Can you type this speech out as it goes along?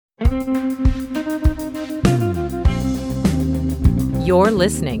You're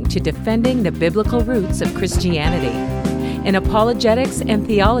listening to Defending the Biblical Roots of Christianity, an apologetics and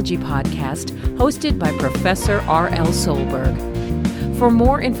theology podcast hosted by Professor R.L. Solberg. For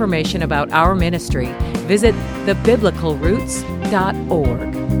more information about our ministry, visit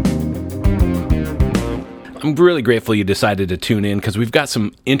thebiblicalroots.org. I'm really grateful you decided to tune in because we've got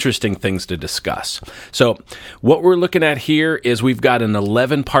some interesting things to discuss. So what we're looking at here is we've got an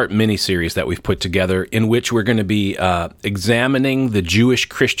 11-part mini-series that we've put together in which we're going to be examining the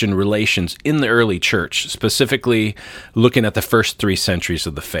Jewish-Christian relations in the early church, specifically looking at the first 3 centuries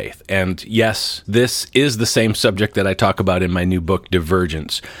of the faith. And yes, this is the same subject that I talk about in my new book,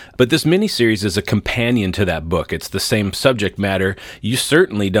 Divergence. But this mini-series is a companion to that book. It's the same subject matter. You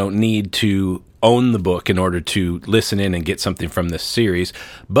certainly don't need to own the book in order to listen in and get something from this series,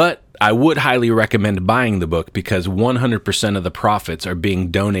 but I would highly recommend buying the book because 100% of the profits are being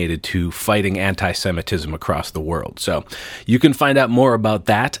donated to fighting anti-Semitism across the world. So you can find out more about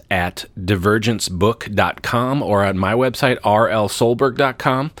that at divergencebook.com or on my website,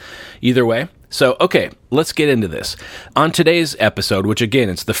 rlsolberg.com. Either way. So, okay, let's get into this. On today's episode, which again,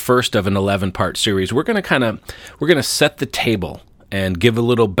 it's the first of an 11-part series, we're going to set the table and give a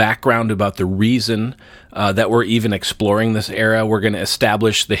little background about the reason that we're even exploring this era. We're going to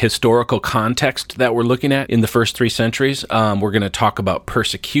establish the historical context that we're looking at in the first 3 centuries. We're going to talk about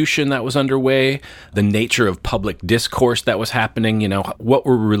persecution that was underway, the nature of public discourse that was happening, what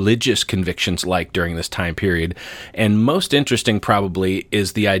were religious convictions like during this time period. And most interesting probably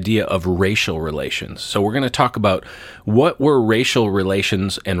is the idea of racial relations. So we're going to talk about what were racial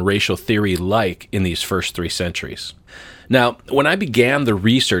relations and racial theory like in these first 3 centuries. Now, when I began the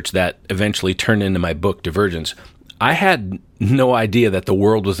research that eventually turned into my book, Divergence, I had no idea that the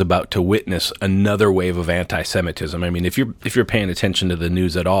world was about to witness another wave of anti-Semitism. I mean, if you're paying attention to the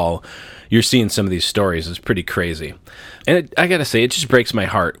news at all, you're seeing some of these stories. It's pretty crazy. And I got to say, it just breaks my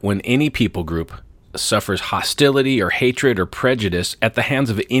heart when any people group suffers hostility or hatred or prejudice at the hands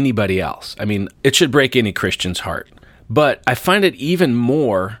of anybody else. I mean, it should break any Christian's heart. But I find it even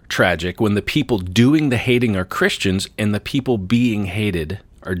more tragic when the people doing the hating are Christians and the people being hated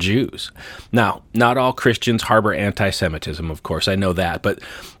are Jews. Now, not all Christians harbor anti-Semitism, of course, I know that, but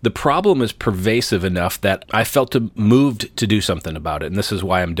the problem is pervasive enough that I felt moved to do something about it, and this is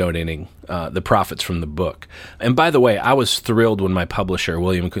why I'm donating the profits from the book. And by the way, I was thrilled when my publisher,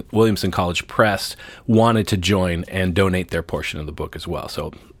 Williamson College Press, wanted to join and donate their portion of the book as well,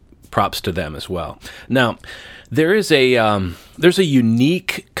 so props to them as well. Now, there's a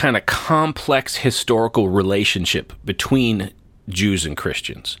unique kind of complex historical relationship between Jews and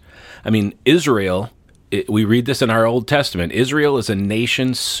Christians. I mean, Israel, we read this in our Old Testament, Israel is a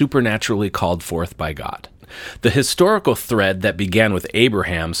nation supernaturally called forth by God. The historical thread that began with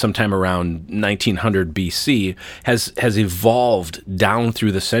Abraham sometime around 1900 BC has evolved down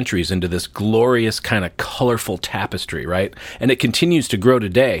through the centuries into this glorious kind of colorful tapestry, right? And it continues to grow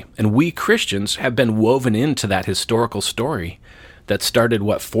today. And we Christians have been woven into that historical story that started,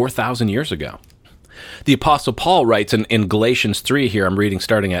 4,000 years ago. The Apostle Paul writes in Galatians 3 here, I'm reading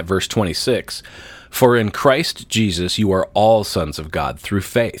starting at verse 26, "For in Christ Jesus you are all sons of God through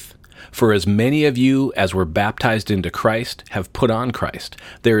faith. For as many of you as were baptized into Christ have put on Christ.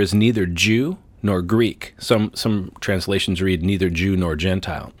 There is neither Jew nor Greek." Some translations read neither Jew nor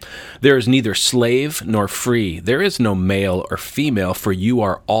Gentile. "There is neither slave nor free. There is no male or female, for you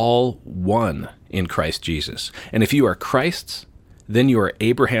are all one in Christ Jesus. And if you are Christ's, then you are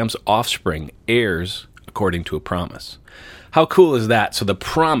Abraham's offspring, heirs according to a promise." How cool is that? So the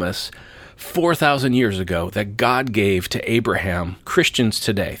promise 4,000 years ago that God gave to Abraham, Christians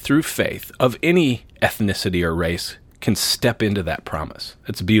today, through faith, of any ethnicity or race, can step into that promise.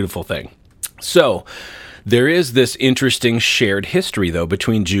 It's a beautiful thing. So, there is this interesting shared history, though,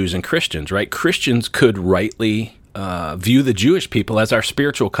 between Jews and Christians, right? Christians could rightly view the Jewish people as our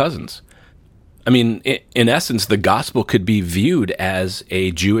spiritual cousins. I mean, in essence, the gospel could be viewed as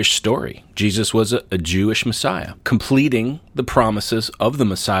a Jewish story. Jesus was a Jewish Messiah, completing the promises of the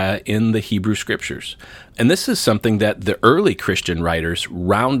Messiah in the Hebrew Scriptures. And this is something that the early Christian writers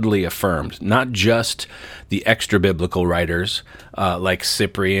roundly affirmed, not just the extra-biblical writers like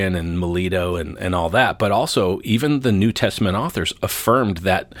Cyprian and Melito and all that, but also even the New Testament authors affirmed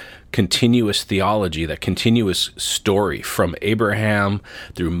that continuous theology, that continuous story from Abraham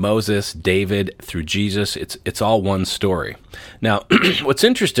through Moses, David, through Jesus. It's all one story. Now, what's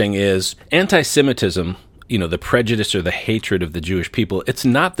interesting is anti-Semitism, the prejudice or the hatred of the Jewish people, it's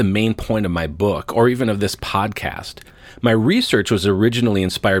not the main point of my book or even of this podcast. My research was originally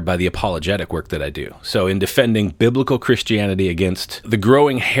inspired by the apologetic work that I do. So in defending biblical Christianity against the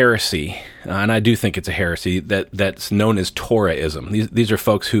growing heresy, and I do think it's a heresy, that's known as Torahism. These are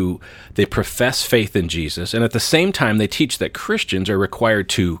folks who, they profess faith in Jesus, and at the same time they teach that Christians are required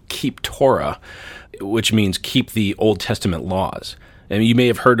to keep Torah, which means keep the Old Testament laws. And you may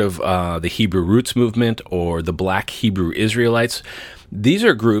have heard of the Hebrew Roots movement or the Black Hebrew Israelites. These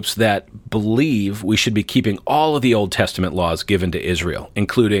are groups that believe we should be keeping all of the Old Testament laws given to Israel,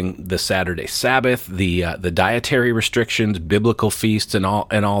 including the Saturday Sabbath, the dietary restrictions, biblical feasts, and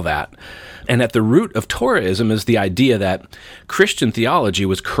all that. And at the root of Torahism is the idea that Christian theology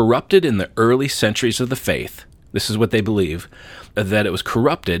was corrupted in the early centuries of the faith. This is what they believe, that it was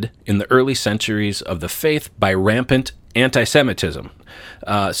corrupted in the early centuries of the faith by rampant anti-Semitism.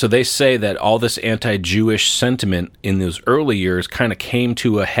 So they say that all this anti-Jewish sentiment in those early years kind of came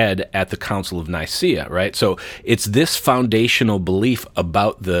to a head at the Council of Nicaea, right? So it's this foundational belief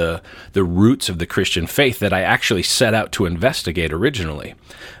about the roots of the Christian faith that I actually set out to investigate originally.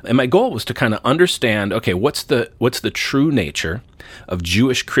 And my goal was to kind of understand, okay, what's the true nature of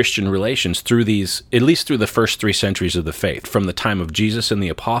Jewish-Christian relations through these, at least through the first 3 centuries of the faith, from the time of Jesus and the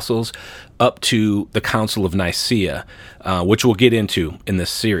apostles up to the Council of Nicaea, which we'll get into in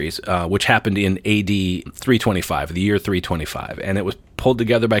this series, which happened in AD 325, the year 325. And it was pulled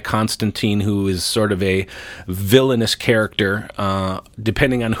together by Constantine, who is sort of a villainous character.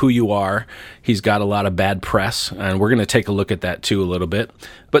 Depending on who you are, he's got a lot of bad press, and we're going to take a look at that too a little bit.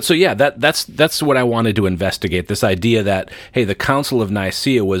 But so yeah, that's what I wanted to investigate, this idea that, hey, the Council of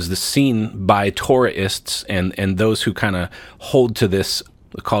Nicaea was the seen by Toraists and those who kind of hold to this,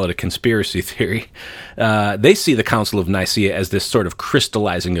 we'll call it a conspiracy theory. They see the Council of Nicaea as this sort of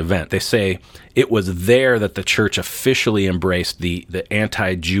crystallizing event. They say it was there that the church officially embraced the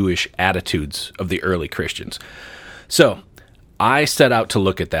anti-Jewish attitudes of the early Christians. So I set out to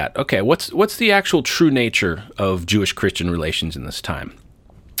look at that. Okay, what's the actual true nature of Jewish-Christian relations in this time?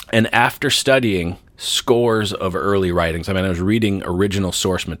 And after studying scores of early writings, I was reading original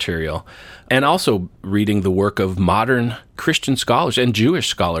source material and also reading the work of modern Christian scholars and Jewish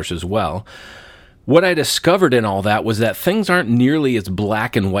scholars as well. What I discovered in all that was that things aren't nearly as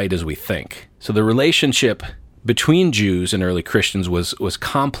black and white as we think. So the relationship between Jews and early Christians was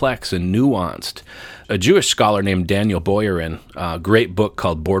complex and nuanced. A Jewish scholar named Daniel Boyarin, a great book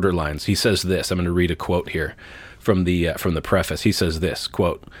called Borderlines, he says this. I'm going to read a quote here from the preface. He says this,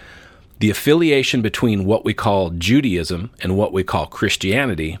 quote, "The affiliation between what we call Judaism and what we call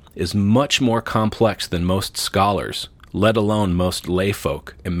Christianity is much more complex than most scholars, let alone most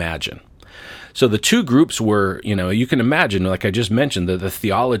layfolk, imagine." So the two groups were, you can imagine, like I just mentioned, the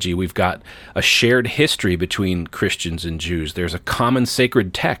theology, we've got a shared history between Christians and Jews. There's a common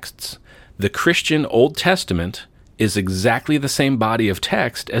sacred texts. The Christian Old Testament is exactly the same body of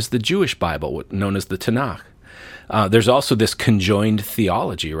text as the Jewish Bible, known as the Tanakh. There's also this conjoined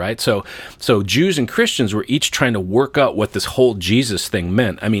theology, right? So Jews and Christians were each trying to work out what this whole Jesus thing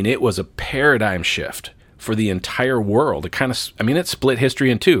meant. It was a paradigm shift for the entire world. It split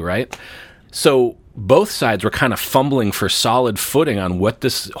history in two, right? So both sides were kind of fumbling for solid footing on what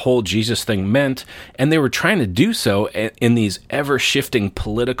this whole Jesus thing meant, and they were trying to do so in these ever-shifting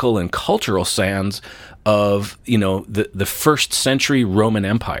political and cultural sands of, the first century Roman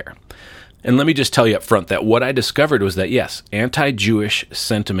Empire. And let me just tell you up front that what I discovered was that, yes, anti-Jewish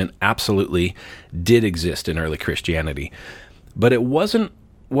sentiment absolutely did exist in early Christianity, but it wasn't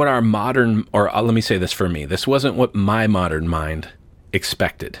what our modern, or let me say this for me, this wasn't what my modern mind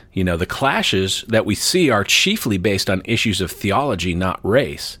expected. The clashes that we see are chiefly based on issues of theology, not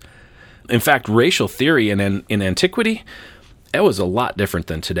race. In fact, racial theory in antiquity, it was a lot different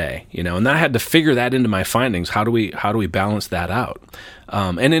than today, and I had to figure that into my findings. How do we balance that out?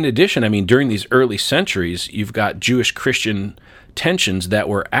 And in addition, during these early centuries, you've got Jewish-Christian tensions that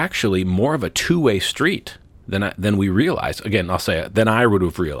were actually more of a two-way street than we realized. Again, I'll say it, than I would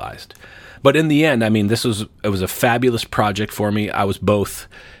have realized. But in the end, it was a fabulous project for me. I was both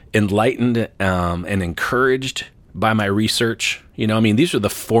enlightened and encouraged by my research. These are the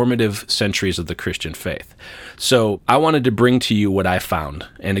formative centuries of the Christian faith. So I wanted to bring to you what I found.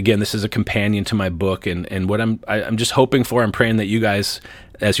 And again, this is a companion to my book. And what I'm just hoping for, I'm praying that you guys,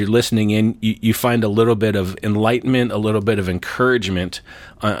 as you're listening in, you find a little bit of enlightenment, a little bit of encouragement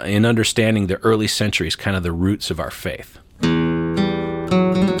in understanding the early centuries, kind of the roots of our faith.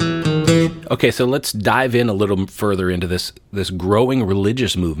 Okay, so let's dive in a little further into this growing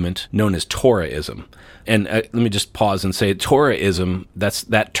religious movement known as Torahism. And let me just pause and say Torahism,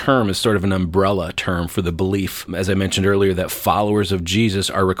 that term is sort of an umbrella term for the belief, as I mentioned earlier, that followers of Jesus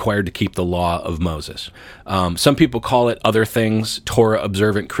are required to keep the law of Moses. Some people call it other things,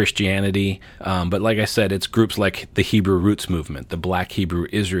 Torah-observant Christianity, but like I said, it's groups like the Hebrew Roots Movement, the Black Hebrew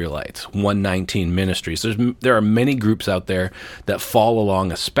Israelites, 119 Ministries. There are many groups out there that fall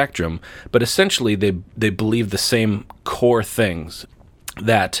along a spectrum, but essentially they believe the same core things,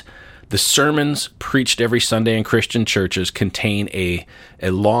 that the sermons preached every Sunday in Christian churches contain a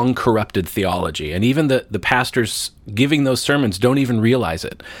long corrupted theology. And even the pastors giving those sermons don't even realize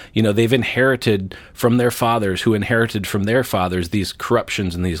it. You know, they've inherited from their fathers, who inherited from their fathers, these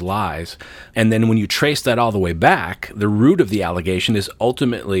corruptions and these lies. And then when you trace that all the way back, the root of the allegation is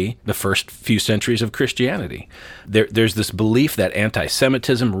ultimately the first few centuries of Christianity. There's this belief that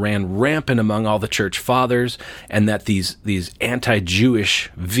anti-Semitism ran rampant among all the church fathers, and that these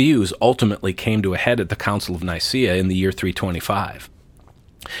anti-Jewish views ultimately came to a head at the Council of Nicaea in the year 325.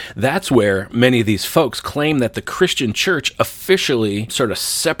 That's where many of these folks claim that the Christian church officially sort of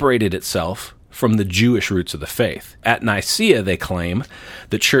separated itself from the Jewish roots of the faith. At Nicaea, they claim,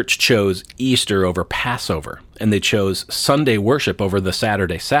 the church chose Easter over Passover, and they chose Sunday worship over the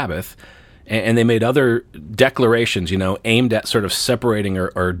Saturday Sabbath, and they made other declarations, aimed at sort of separating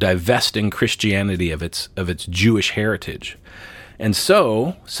or divesting Christianity of its Jewish heritage. And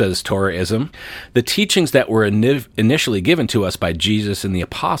so, says Torahism, the teachings that were initially given to us by Jesus and the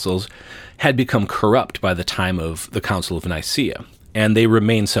apostles had become corrupt by the time of the Council of Nicaea. And they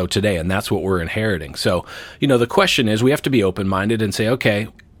remain so today, and that's what we're inheriting. So, the question is, we have to be open-minded and say, okay,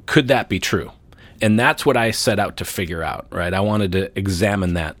 could that be true? And that's what I set out to figure out, right? I wanted to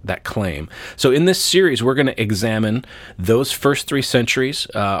examine that claim. So in this series, we're going to examine those first 3 centuries.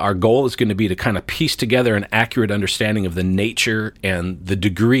 Our goal is going to be to kind of piece together an accurate understanding of the nature and the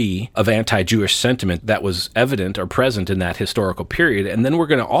degree of anti-Jewish sentiment that was evident or present in that historical period. And then we're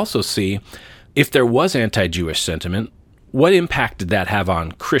going to also see, if there was anti-Jewish sentiment, what impact did that have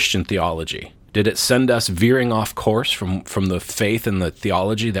on Christian theology? Did it send us veering off course from the faith and the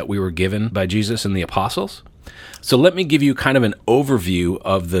theology that we were given by Jesus and the apostles? So let me give you kind of an overview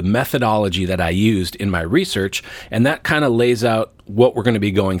of the methodology that I used in my research, and that kind of lays out what we're going to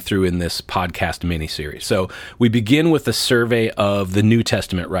be going through in this podcast mini-series. So we begin with a survey of the New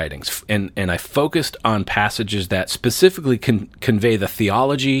Testament writings, and I focused on passages that specifically convey the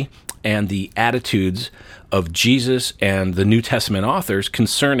theology and the attitudes of Jesus and the New Testament authors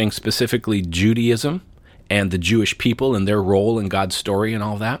concerning specifically Judaism and the Jewish people and their role in God's story and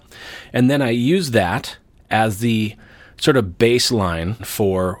all that. And then I use that as the sort of baseline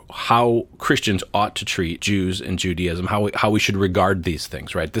for how Christians ought to treat Jews and Judaism, how we should regard these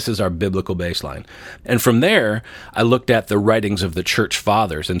things, right? This is our biblical baseline. And from there, I looked at the writings of the church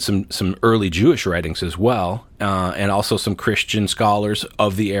fathers and some early Jewish writings as well, and also some Christian scholars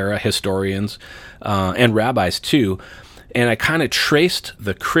of the era, historians, and rabbis too. And I kind of traced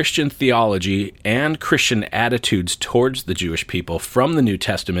the Christian theology and Christian attitudes towards the Jewish people from the New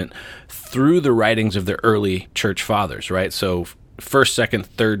Testament through the writings of the early church fathers, right? So 1st, 2nd,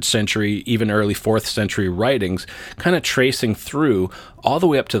 3rd century, even early 4th century writings, kind of tracing through all the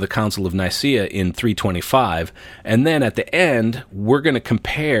way up to the Council of Nicaea in 325. And then at the end, we're going to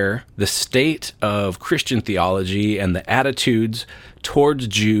compare the state of Christian theology and the attitudes towards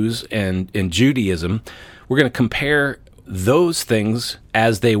Jews and Judaism. We're going to compare those things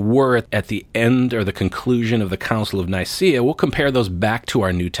as they were at the end or the conclusion of the Council of Nicaea. We'll compare those back to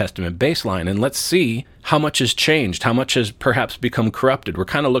our New Testament baseline, and let's see how much has changed, how much has perhaps become corrupted. We're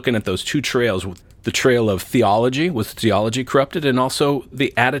kind of looking at those two trails, the trail of theology, was theology corrupted, and also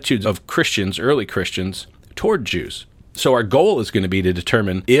the attitudes of Christians, early Christians, toward Jews. So our goal is going to be to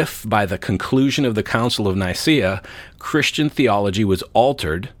determine if, by the conclusion of the Council of Nicaea, Christian theology was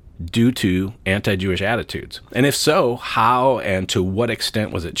altered due to anti-Jewish attitudes. And if so, how and to what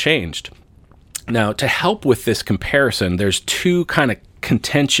extent was it changed? Now, to help with this comparison, there's 2 kind of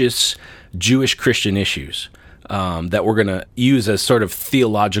contentious Jewish Christian issues that we're going to use as sort of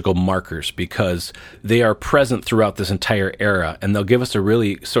theological markers, because they are present throughout this entire era, and they'll give us a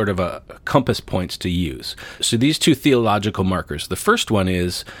really sort of a compass points to use. So these 2 theological markers, the first one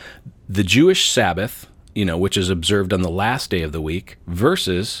is the Jewish Sabbath, which is observed on the last day of the week,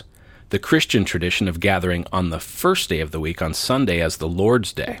 versus the Christian tradition of gathering on the first day of the week, on Sunday, as the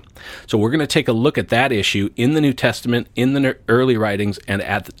Lord's Day. So we're going to take a look at that issue in the New Testament, in the early writings, and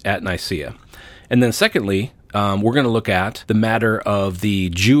at Nicaea. And then secondly, we're going to look at the matter of the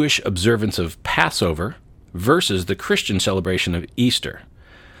Jewish observance of Passover versus the Christian celebration of Easter.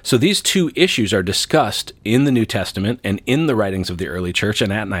 So these two issues are discussed in the New Testament and in the writings of the early church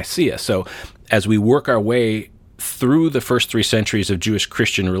and at Nicaea. So as we work our way through the first 3 centuries of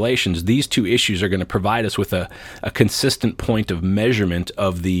Jewish-Christian relations, these two issues are going to provide us with a consistent point of measurement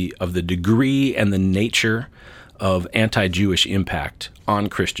of the degree and the nature of anti-Jewish impact on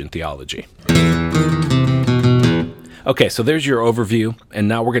Christian theology. Okay, so there's your overview, and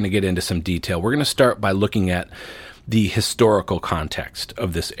now we're going to get into some detail. We're going to start by looking at the historical context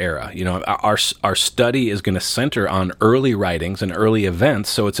of this era. You know, our study is going to center on early writings and early events,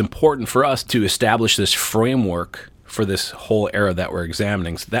 so it's important for us to establish this framework for this whole era that we're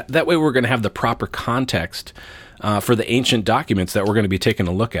examining. So that way we're going to have the proper context for the ancient documents that we're going to be taking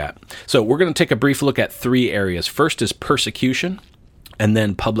a look at. So we're going to take a brief look at 3 areas. First is persecution, and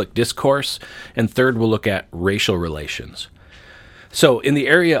then public discourse, and third we'll look at racial relations. So in the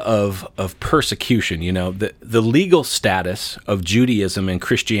area of persecution, you know, the legal status of Judaism and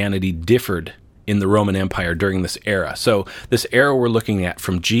Christianity differed in the Roman Empire during this era. So this era we're looking at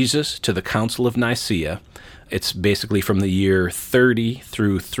from Jesus to the Council of Nicaea, it's basically from the year 30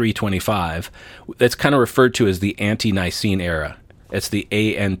 through 325. That's kind of referred to as the Ante-Nicene era. It's the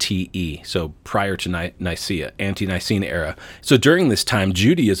ANTE, so prior to Nicaea, Ante-Nicene era. So during this time,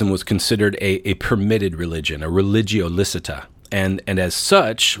 Judaism was considered a permitted religion, a religio licita. And as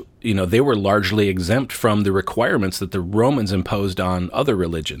such, you know, they were largely exempt from the requirements that the Romans imposed on other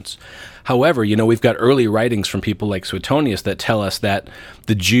religions. However, you know, we've got early writings from people like Suetonius that tell us that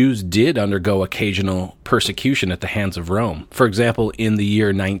the Jews did undergo occasional persecution at the hands of Rome. For example, in the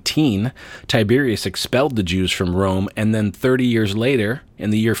year 19, Tiberius expelled the Jews from Rome, and then 30 years later,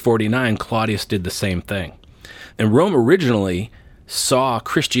 in the year 49, Claudius did the same thing. And Rome originally saw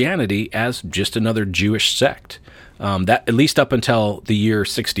Christianity as just another Jewish sect. That at least up until the year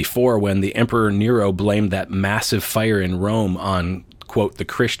 64, when the Emperor Nero blamed that massive fire in Rome on, quote, the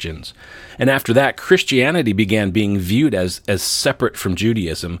Christians. And after that, Christianity began being viewed as separate from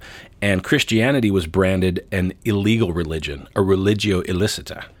Judaism, and Christianity was branded an illegal religion, a religio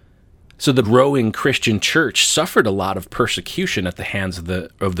illicita. So the growing Christian church suffered a lot of persecution at the hands of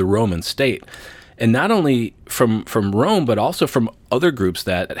the Roman state. And not only from Rome, but also from other groups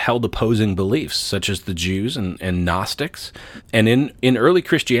that held opposing beliefs, such as the Jews and Gnostics. And in early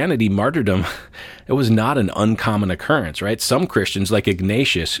Christianity, martyrdom, it was not an uncommon occurrence, right? Some Christians, like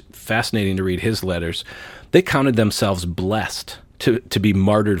Ignatius, fascinating to read his letters, they counted themselves blessed to be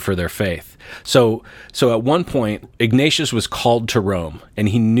martyred for their faith. So at one point, Ignatius was called to Rome, and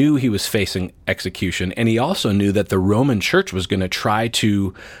he knew he was facing execution, and he also knew that the Roman Church was going to try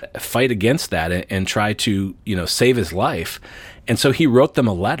to fight against that and try to, you know, save his life. And so he wrote them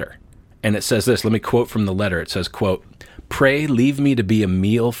a letter, and it says this. Let me quote from the letter. It says, quote, "Pray leave me to be a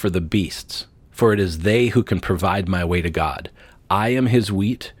meal for the beasts, for it is they who can provide my way to God. I am his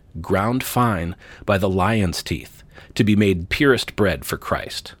wheat, ground fine by the lion's teeth, to be made purest bread for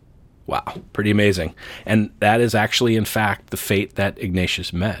Christ." Wow, pretty amazing. And that is actually, in fact, the fate that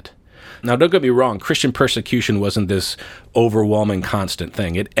Ignatius met. Now, don't get me wrong, Christian persecution wasn't this overwhelming constant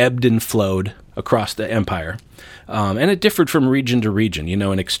thing. It ebbed and flowed across the empire, and it differed from region to region. You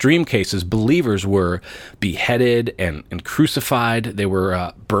know, in extreme cases, believers were beheaded and crucified. They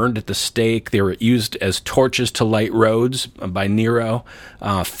were burned at the stake. They were used as torches to light roads by Nero,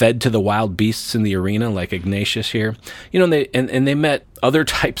 fed to the wild beasts in the arena, like Ignatius here. You know, and they met other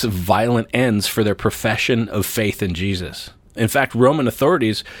types of violent ends for their profession of faith in Jesus. In fact, Roman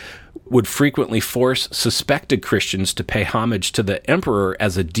authorities would frequently force suspected Christians to pay homage to the emperor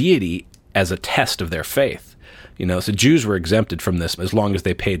as a deity as a test of their faith. You know, so Jews were exempted from this as long as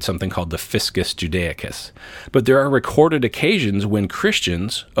they paid something called the Fiscus Judaicus. But there are recorded occasions when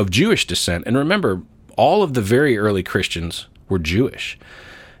Christians of Jewish descent, and remember, all of the very early Christians were Jewish,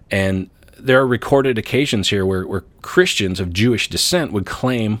 and there are recorded occasions here where Christians of Jewish descent would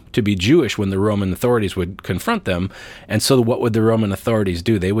claim to be Jewish when the Roman authorities would confront them. And so what would the Roman authorities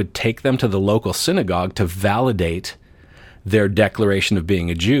do? They would take them to the local synagogue to validate their declaration of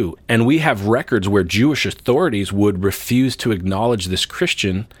being a Jew. And we have records where Jewish authorities would refuse to acknowledge this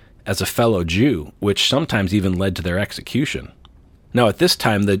Christian as a fellow Jew, which sometimes even led to their execution. Now, at this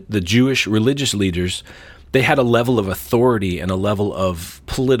time, the Jewish religious leaders, they had a level of authority and a level of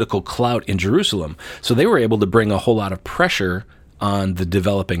political clout in Jerusalem. So they were able to bring a whole lot of pressure on the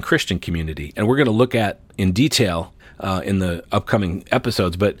developing Christian community. And we're going to look at in detail in the upcoming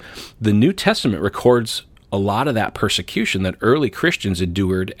episodes. But the New Testament records a lot of that persecution that early Christians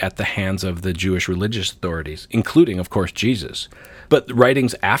endured at the hands of the Jewish religious authorities, including, of course, Jesus. But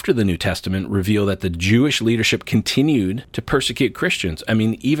writings after the New Testament reveal that the Jewish leadership continued to persecute Christians. I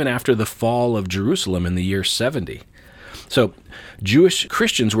mean, even after the fall of Jerusalem in the year 70. So Jewish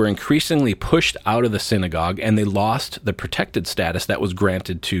Christians were increasingly pushed out of the synagogue, and they lost the protected status that was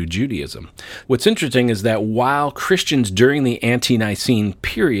granted to Judaism. What's interesting is that while Christians during the ante-Nicene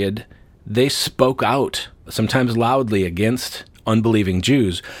period, they spoke out, sometimes loudly, against unbelieving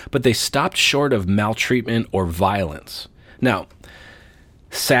Jews, but they stopped short of maltreatment or violence. Now,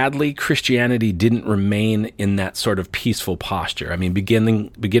 sadly, Christianity didn't remain in that sort of peaceful posture. I mean,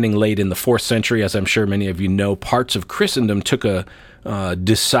 beginning late in the 4th century, as I'm sure many of you know, parts of Christendom took a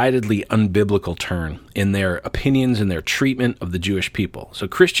decidedly unbiblical turn in their opinions and their treatment of the Jewish people. So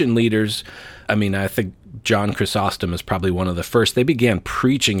Christian leaders, I mean, I think John Chrysostom is probably one of the first. They began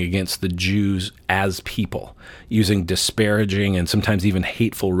preaching against the Jews as people, using disparaging and sometimes even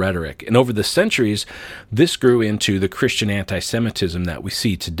hateful rhetoric. And over the centuries, this grew into the Christian anti-Semitism that we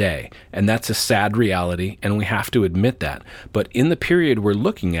see today. And that's a sad reality, and we have to admit that. But in the period we're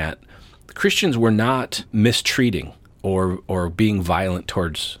looking at, Christians were not mistreating or being violent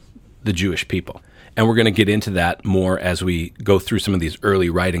towards the Jewish people. And we're going to get into that more as we go through some of these early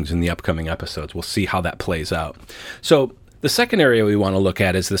writings in the upcoming episodes. We'll see how that plays out. So the second area we want to look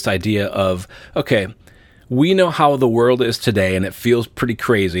at is this idea of, okay, we know how the world is today, and it feels pretty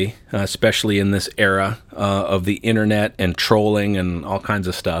crazy, especially in this era of the internet and trolling and all kinds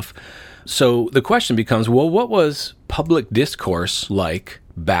of stuff. So the question becomes, well, what was public discourse like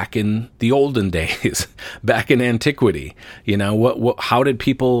back in the olden days, back in antiquity? You know, how did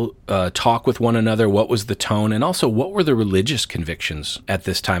people talk with one another? What was the tone? And also, what were the religious convictions at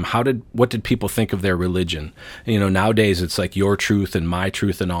this time? What did people think of their religion? You know, nowadays it's like your truth and my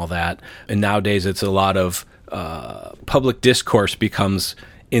truth and all that. And nowadays it's a lot of public discourse becomes,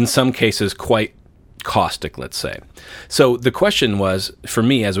 in some cases, quite caustic, let's say. So the question was, for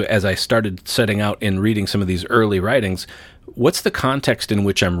me, as I started setting out and reading some of these early writings, what's the context in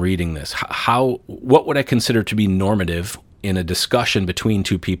which I'm reading this? What would I consider to be normative in a discussion between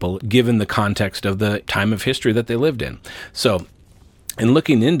two people, given the context of the time of history that they lived in? So, in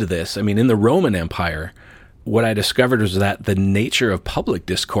looking into this, I mean, in the Roman Empire, what I discovered was that the nature of public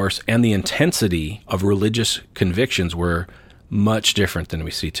discourse and the intensity of religious convictions were much different than we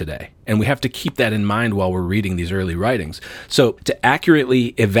see today. And we have to keep that in mind while we're reading these early writings. So to accurately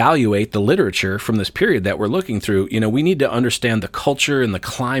evaluate the literature from this period that we're looking through, you know, we need to understand the culture and the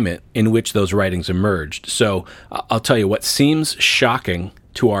climate in which those writings emerged. So I'll tell you what seems shocking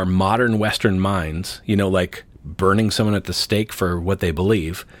to our modern Western minds, you know, like burning someone at the stake for what they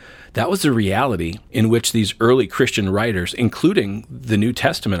believe. That was the reality in which these early Christian writers, including the New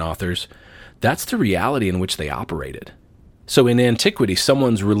Testament authors, that's the reality in which they operated. So in antiquity,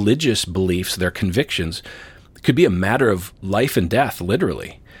 someone's religious beliefs, their convictions, could be a matter of life and death,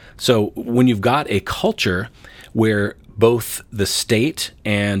 literally. So when you've got a culture where both the state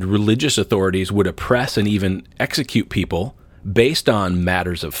and religious authorities would oppress and even execute people based on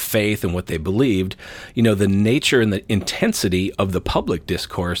matters of faith and what they believed, you know, the nature and the intensity of the public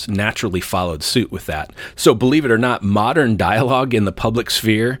discourse naturally followed suit with that. So believe it or not, modern dialogue in the public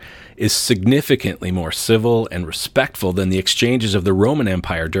sphere is significantly more civil and respectful than the exchanges of the Roman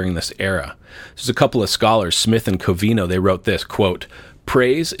Empire during this era. There's a couple of scholars, Smith and Covino, they wrote this, quote,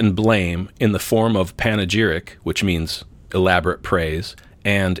 "Praise and blame in the form of panegyric, which means elaborate praise,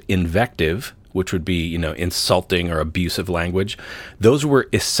 and invective, which would be, you know, insulting or abusive language, those were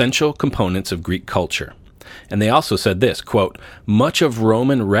essential components of Greek culture." And they also said this, quote, "Much of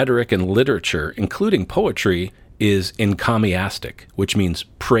Roman rhetoric and literature, including poetry, is encomiastic, which means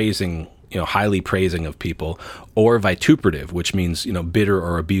praising, you know, highly praising of people, or vituperative, which means, you know, bitter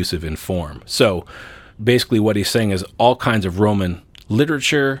or abusive in form." So basically what he's saying is all kinds of Roman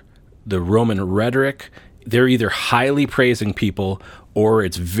literature, the Roman rhetoric, they're either highly praising people or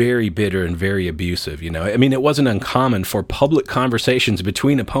it's very bitter and very abusive, you know. I mean, it wasn't uncommon for public conversations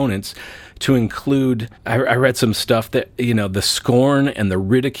between opponents to include, I read some stuff that, you know, the scorn and the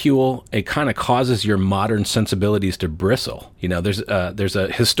ridicule, it kind of causes your modern sensibilities to bristle. You know, there's a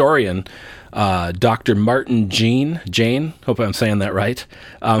historian, Dr. Martin Jane, hope I'm saying that right.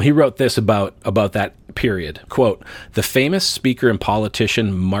 He wrote this about that period. Quote, "The famous speaker and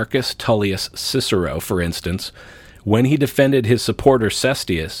politician Marcus Tullius Cicero, for instance, when he defended his supporter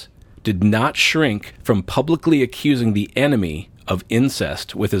Cestius, did not shrink from publicly accusing the enemy of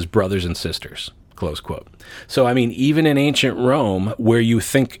incest with his brothers and sisters." Close quote. So, I mean, even in ancient Rome, where you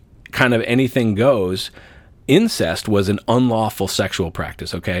think kind of anything goes, incest was an unlawful sexual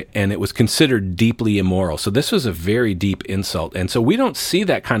practice, okay? And it was considered deeply immoral. So this was a very deep insult. And so we don't see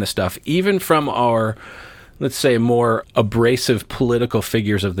that kind of stuff, even from our, let's say, more abrasive political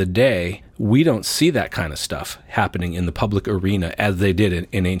figures of the day. We don't see that kind of stuff happening in the public arena as they did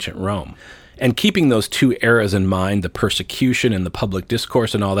in ancient Rome. And keeping those two eras in mind, the persecution and the public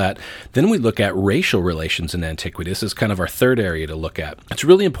discourse and all that, then we look at racial relations in antiquity. This is kind of our third area to look at. It's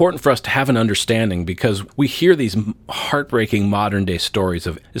really important for us to have an understanding because we hear these heartbreaking modern day stories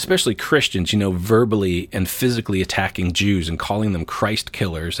of especially Christians, verbally and physically attacking Jews and calling them Christ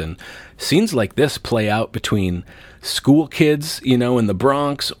killers. And scenes like this play out between school kids, in the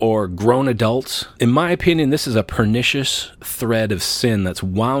Bronx or grown adults. In my opinion, this is a pernicious thread of sin that's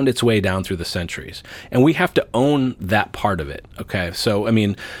wound its way down through the centuries. And we have to own that part of it. Okay. So,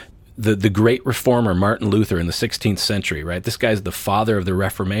 the great reformer Martin Luther in the 16th century, right? This guy's the father of the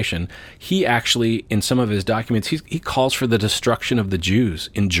Reformation. He actually, in some of his documents, he calls for the destruction of the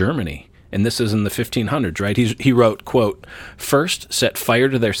Jews in Germany. And this is in the 1500s, right? He wrote, quote, "First, set fire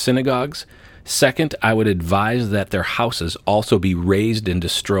to their synagogues. Second, I would advise that their houses also be razed and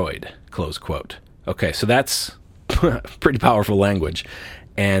destroyed," close quote. Okay, so that's pretty powerful language.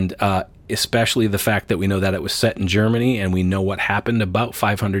 And especially the fact that we know that it was set in Germany and we know what happened about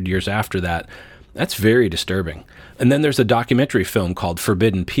 500 years after that, that's very disturbing. And then there's a documentary film called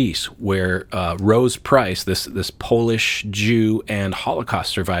Forbidden Peace where Rose Price, this Polish Jew and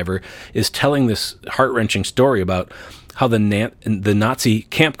Holocaust survivor, is telling this heart-wrenching story about how the Nazi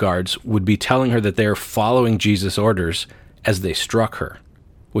camp guards would be telling her that they're following Jesus' orders as they struck her,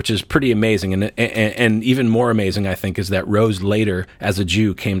 which is pretty amazing. And even more amazing, I think, is that Rose later, as a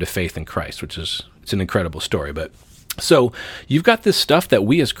Jew, came to faith in Christ, it's an incredible story. But so you've got this stuff that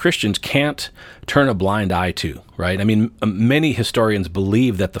we as Christians can't turn a blind eye to, right? Many historians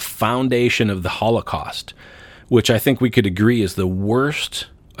believe that the foundation of the Holocaust, which I think we could agree is the worst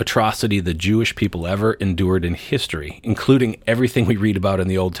atrocity the Jewish people ever endured in history, including everything we read about in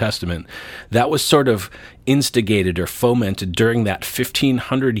the Old Testament, that was sort of instigated or fomented during that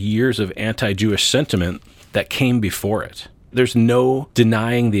 1,500 years of anti-Jewish sentiment that came before it. There's no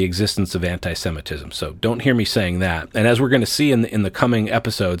denying the existence of anti-Semitism, so don't hear me saying that. And as we're going to see in the coming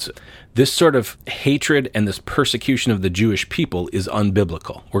episodes, this sort of hatred and this persecution of the Jewish people is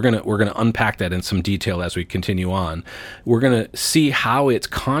unbiblical. We're going to unpack that in some detail as we continue on. We're going to see how it's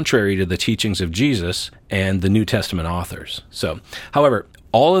contrary to the teachings of Jesus and the New Testament authors. So, however,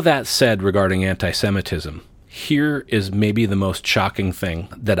 all of that said regarding anti-Semitism, here is maybe the most shocking thing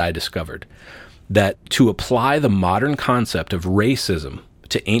that I discovered. That to apply the modern concept of racism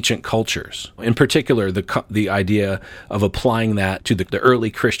to ancient cultures, in particular the idea of applying that to the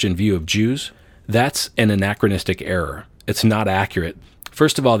early Christian view of Jews, that's an anachronistic error. It's not accurate.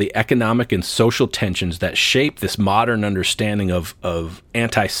 First of all, the economic and social tensions that shape this modern understanding of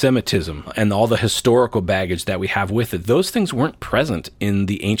anti-Semitism and all the historical baggage that we have with it, those things weren't present in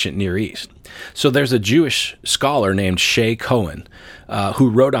the ancient Near East. So there's a Jewish scholar named Shay Cohen who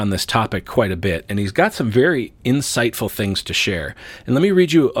wrote on this topic quite a bit, and he's got some very insightful things to share. And let me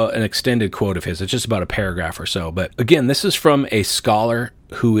read you an extended quote of his. It's just about a paragraph or so. But again, this is from a scholar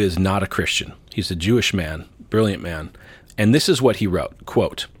who is not a Christian. He's a Jewish man, brilliant man. And this is what he wrote,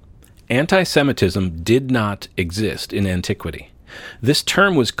 quote, "Anti-Semitism did not exist in antiquity. This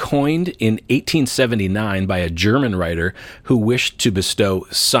term was coined in 1879 by a German writer who wished to bestow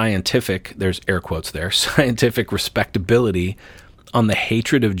scientific," there's air quotes there, "scientific respectability on the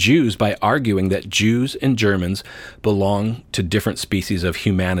hatred of Jews by arguing that Jews and Germans belong to different species of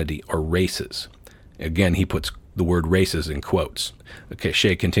humanity or races." Again, he puts the word races in quotes. Okay,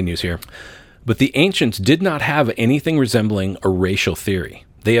 Shay continues here. "But the ancients did not have anything resembling a racial theory.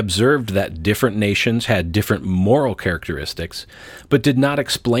 They observed that different nations had different moral characteristics, but did not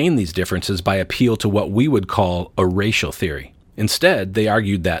explain these differences by appeal to what we would call a racial theory. Instead, they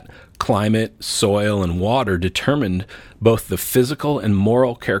argued that climate, soil, and water determined both the physical and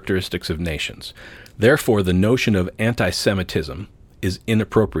moral characteristics of nations. Therefore, the notion of anti-Semitism is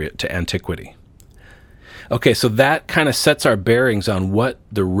inappropriate to antiquity." Okay, so that kind of sets our bearings on what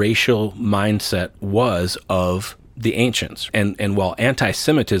the racial mindset was of the ancients. And while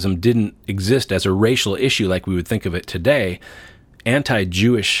anti-Semitism didn't exist as a racial issue like we would think of it today,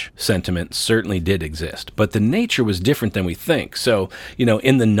 anti-Jewish sentiment certainly did exist. But the nature was different than we think. So,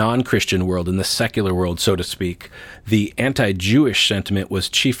 in the non-Christian world, in the secular world, so to speak, the anti-Jewish sentiment was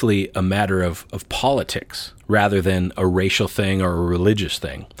chiefly a matter of politics rather than a racial thing or a religious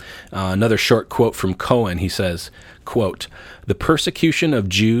thing. Another short quote from Cohen, he says, quote, "The persecution of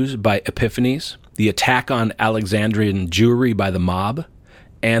Jews by Epiphanes, the attack on Alexandrian Jewry by the mob,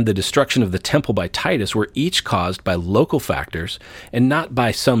 and the destruction of the temple by Titus were each caused by local factors and not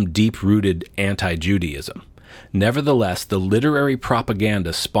by some deep-rooted anti-Judaism. Nevertheless, the literary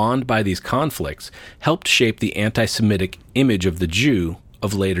propaganda spawned by these conflicts helped shape the anti-Semitic image of the Jew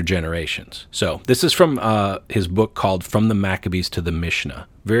of later generations. So this is from his book called From the Maccabees to the Mishnah.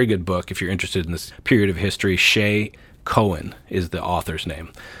 Very good book if you're interested in this period of history. Shea Cohen is the author's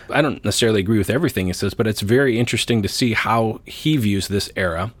name. I don't necessarily agree with everything he says, but it's very interesting to see how he views this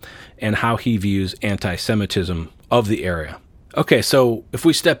era and how he views anti-Semitism of the era. Okay, so if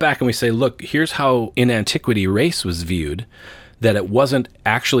we step back and we say, look, here's how in antiquity race was viewed, that it wasn't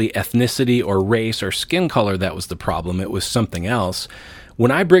actually ethnicity or race or skin color that was the problem, it was something else.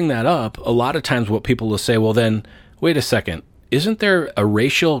 When I bring that up, a lot of times what people will say, well then, wait a second, isn't there a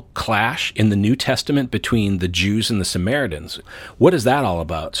racial clash in the New Testament between the Jews and the Samaritans? What is that all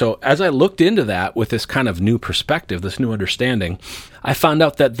about? So as I looked into that with this kind of new perspective, this new understanding, I found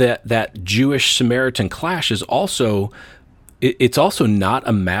out that that Jewish-Samaritan clash is also not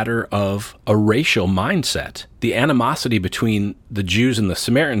a matter of a racial mindset. The animosity between the Jews and the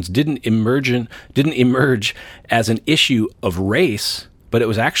Samaritans didn't emerge as an issue of race, but it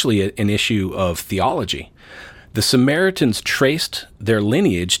was actually an issue of theology. The Samaritans traced their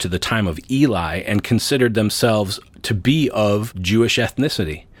lineage to the time of Eli and considered themselves to be of Jewish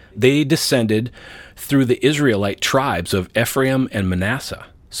ethnicity. They descended through the Israelite tribes of Ephraim and Manasseh.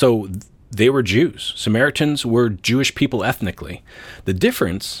 So they were Jews. Samaritans were Jewish people ethnically. The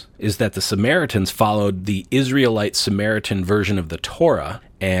difference is that the Samaritans followed the Israelite Samaritan version of the Torah,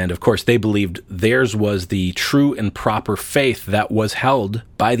 and of course they believed theirs was the true and proper faith that was held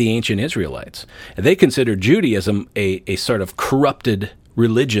by the ancient Israelites. And they considered Judaism a sort of corrupted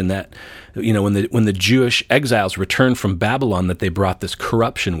religion that, you know, when the Jewish exiles returned from Babylon, that they brought this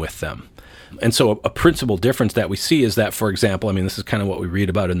corruption with them. And so a principal difference that we see is that, for example, I mean, this is kind of what we read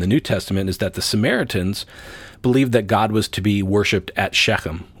about in the New Testament, is that the Samaritans believed that God was to be worshipped at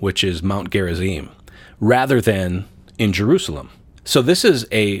Shechem, which is Mount Gerizim, rather than in Jerusalem. So this is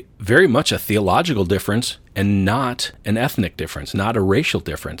very much a theological difference and not an ethnic difference, not a racial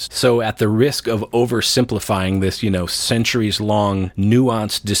difference. So at the risk of oversimplifying this, centuries-long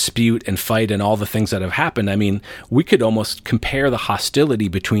nuanced dispute and fight and all the things that have happened, I mean, we could almost compare the hostility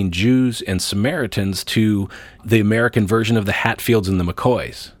between Jews and Samaritans to the American version of the Hatfields and the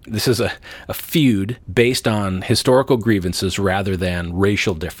McCoys. This is a feud based on historical grievances rather than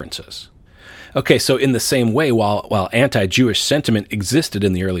racial differences. Okay, so in the same way, while anti-Jewish sentiment existed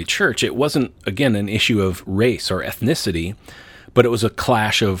in the early church, it wasn't, again, an issue of race or ethnicity, but it was a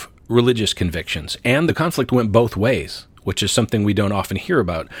clash of religious convictions. And the conflict went both ways, which is something we don't often hear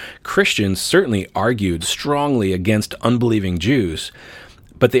about. Christians certainly argued strongly against unbelieving Jews,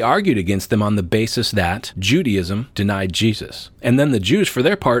 but they argued against them on the basis that Judaism denied Jesus. And then the Jews, for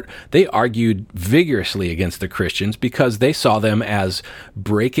their part, they argued vigorously against the Christians because they saw them as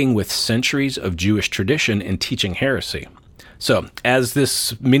breaking with centuries of Jewish tradition and teaching heresy. So as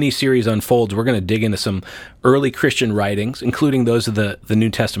this mini-series unfolds, we're going to dig into some early Christian writings, including those of the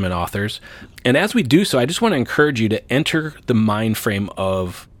New Testament authors. And as we do so, I just want to encourage you to enter the mind frame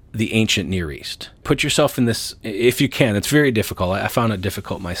of the ancient Near East. Put yourself in this, if you can. It's very difficult. I found it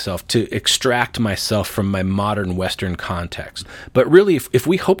difficult myself to extract myself from my modern Western context. But really, if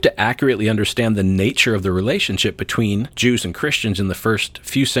we hope to accurately understand the nature of the relationship between Jews and Christians in the first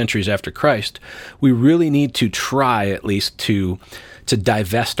few centuries after Christ, we really need to try at least to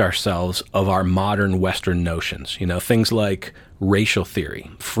divest ourselves of our modern Western notions. Things like racial theory,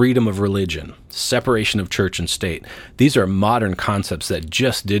 freedom of religion, separation of church and state. These are modern concepts that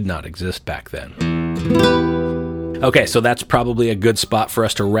just did not exist back then. Okay, so that's probably a good spot for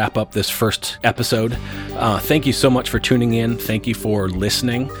us to wrap up this first episode. Thank you so much for tuning in. Thank you for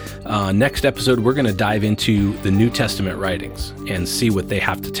listening. Next episode, we're going to dive into the New Testament writings and see what they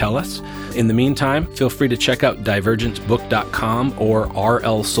have to tell us. In the meantime, feel free to check out divergencebook.com or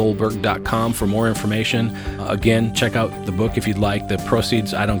rlsolberg.com for more information. Again, check out the book if you'd like. The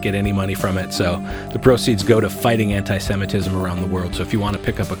proceeds, I don't get any money from it, so the proceeds go to fighting anti-Semitism around the world. So if you want to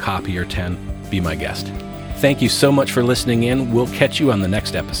pick up a copy or 10, be my guest. Thank you so much for listening in. We'll catch you on the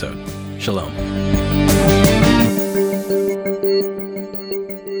next episode. Shalom.